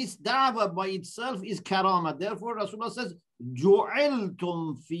 but this da'wah by itself is karama. Therefore, Rasulullah says,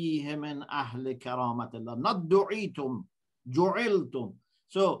 جُعِلْتُمْ فِيهِ مِنْ أَهْلِ كَرَامَةِ اللَّهِ. Not du'itum, جُعِلْتُمْ.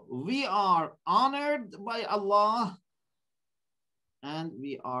 So we are honored by Allah and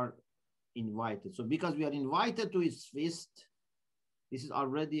we are invited. So because we are invited to his feast, this is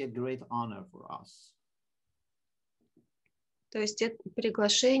already a great honor for us. То есть это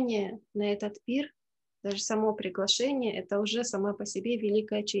приглашение на этот пир, даже само приглашение, это уже сама по себе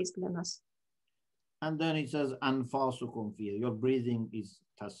великая честь для нас. And then it says, أنفاسكم فيه. Your breathing is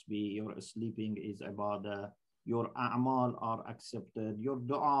tasbih, your sleeping is ibadah, your a'mal are accepted, your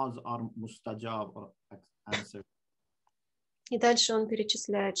du'as are mustajab or answered. И дальше он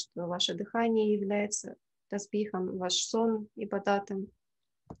перечисляет, что ваше дыхание является тасбихом, ваш сон ибадатом,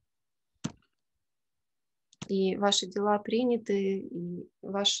 и ваши дела приняты, и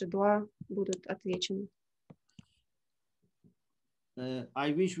ваши дуа будут отвечены.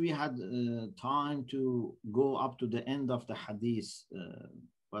 I wish we had time to go up to the end of the hadith,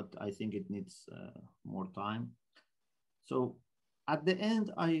 but I think it needs more time. So at the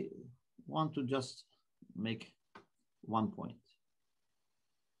end, I want to just make one point.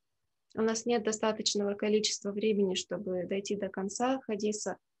 У нас нет достаточного количества времени, чтобы дойти до конца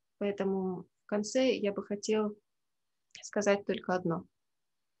хадиса, поэтому в конце я бы хотел сказать только одно.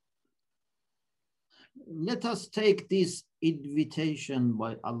 let us take this invitation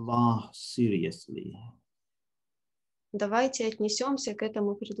by Allah seriously. Давайте отнесемся к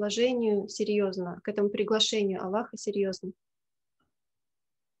этому предложению серьезно, к этому приглашению Аллаха серьезно.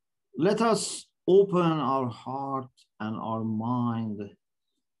 Let us open our heart and our mind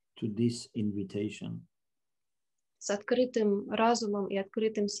to this invitation. С открытым разумом и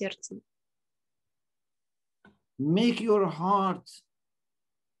открытым сердцем. Make your heart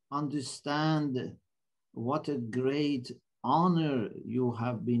understand what a great honor you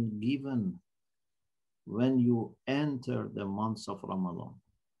have been given when you enter the months of Ramadan.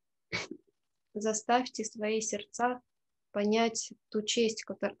 Заставьте свои сердца понять ту честь,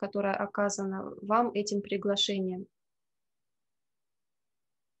 которая оказана вам этим приглашением.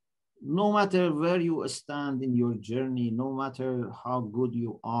 No matter where you stand in your journey, no matter how good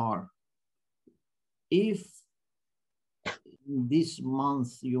you are, if this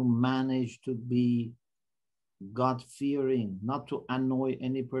month you manage to be God-fearing, not to annoy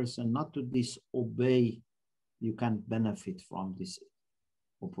any person, not to disobey, you can benefit from this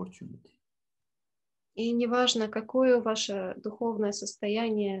opportunity. И неважно, какое ваше духовное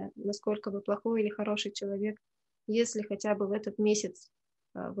состояние, насколько вы плохой или хороший человек, если хотя бы в этот месяц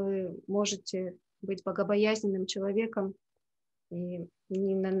вы можете быть богобоязненным человеком и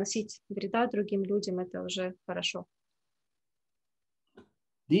не наносить вреда другим людям, это уже хорошо.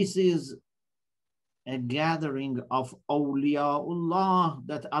 This is a gathering of awliyaullah,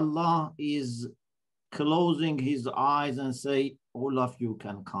 that Allah is closing his eyes and say, all of you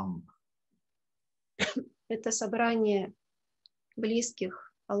can come. Это собрание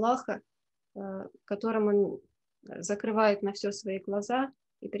близких Аллаха, которым Он закрывает на все свои глаза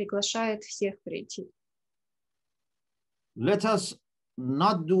и приглашает всех прийти. Let us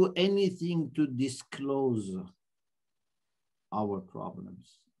not do anything to disclose our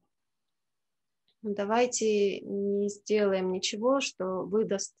problems. Давайте не сделаем ничего, что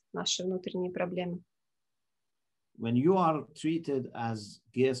выдаст наши внутренние проблемы. When you are treated as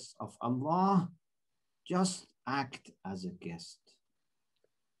guests of Allah, just act as a guest.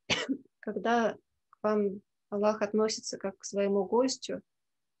 Когда к вам Аллах относится как к своему гостю,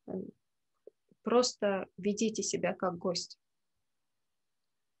 просто ведите себя как гость.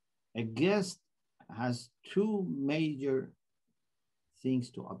 A guest has two major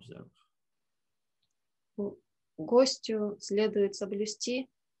things to observe. Гостю следует соблюсти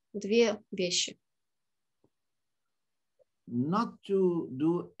две вещи. Not to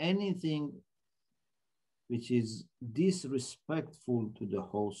do anything which is disrespectful to the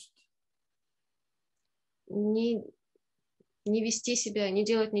host. Не вести себя, не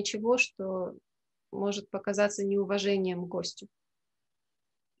делать ничего, что может показаться неуважением к гостю.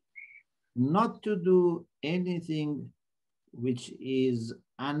 Not to do anything which is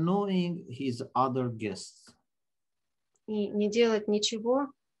annoying his other guests. И не делать ничего,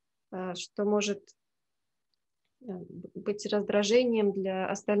 что может быть раздражением для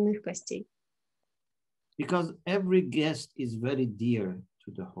остальных гостей. Because every guest is very dear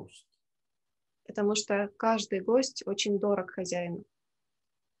to the host. Потому что каждый гость очень дорог хозяину.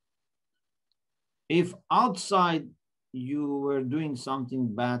 If outside you were doing something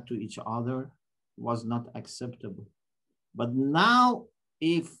bad to each other, was not acceptable. But now,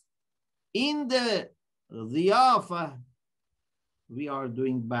 if in the dhiyafa we are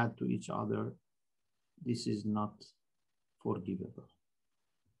doing bad to each other, this is not forgivable.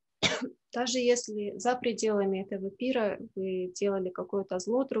 Даже если за пределами этого пира вы делали какое-то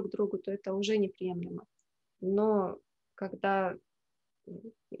зло друг другу, то это уже неприемлемо. Но когда,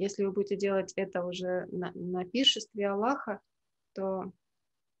 если вы будете делать это уже на пиршестве Аллаха, то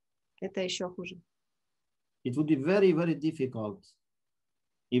это еще хуже. It would be very, very difficult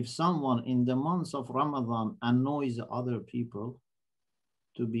if someone in the months of Ramadan annoys other people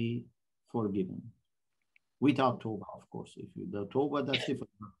to be forgiven. Without tawbah, of course. If you do tawbah, that's different.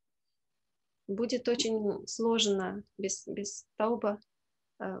 Будет очень сложно без тауба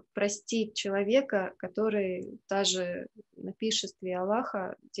простить человека, который даже на пиршестве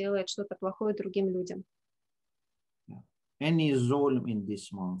Аллаха делает что-то плохое другим людям. Any zulm in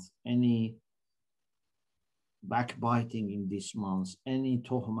this month, any backbiting in this month, any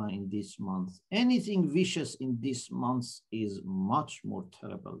tuhma in this month, anything vicious in this month is much more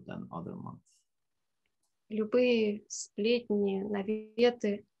terrible than other months. Любые сплетни,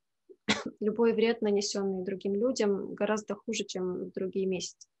 наветы, любой вред, нанесенный другим людям, гораздо хуже, чем в другие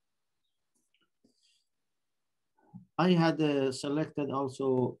месяцы. I had selected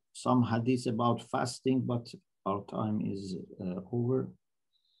also some hadith about fasting, but our time is over.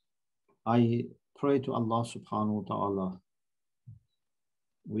 I pray to Allah subhanahu wa ta'ala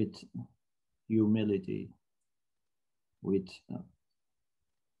with humility, with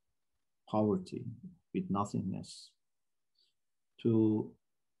poverty, with nothingness, to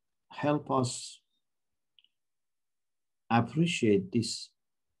help us appreciate this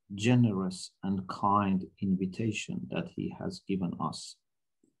generous and kind invitation that He has given us.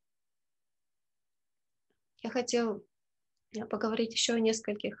 Я хотел поговорить еще о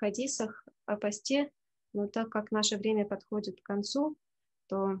нескольких хадисах о посте, но так как наше время подходит к концу,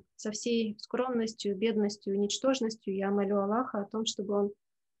 то со всей скромностью, бедностью и ничтожностью я молю Аллаха о том, чтобы Он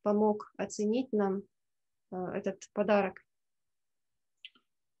помог оценить нам этот подарок.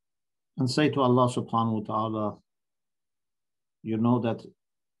 And say to Allah subhanahu wa ta'ala, you know that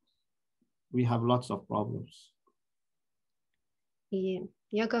we have lots of problems. И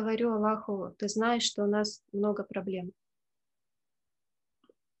я говорю Аллаху, ты знаешь, что у нас много проблем.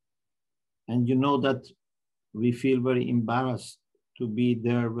 And you know that we feel very embarrassed to be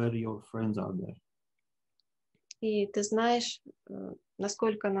there where your friends are there. И ты знаешь,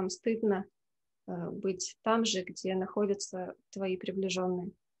 насколько нам стыдно быть там же, где находятся твои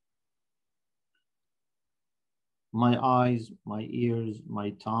приближенные. My eyes, my ears,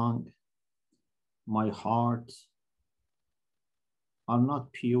 my tongue, my heart are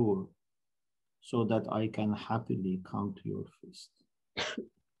not pure, so that I can happily come to your feast.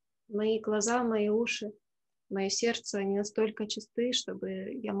 Мои глаза, мои уши, мое сердце, они настолько чисты,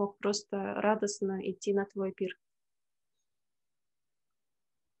 чтобы я мог просто радостно идти на твой пир.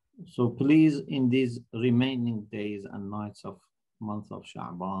 So please, in these remaining days and nights of month of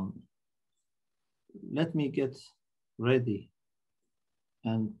Sha'ban, let me get ready,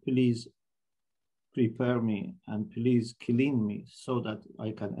 and please prepare me and please clean me so that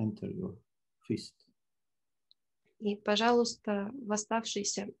I can enter your feast. И, пожалуйста, в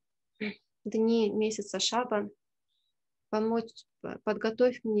оставшиеся дни месяца Шабан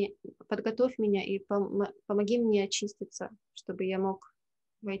подготовь меня и помоги мне очиститься, чтобы я мог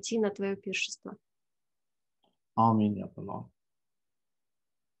войти на твое пиршество. Amin ya Allah.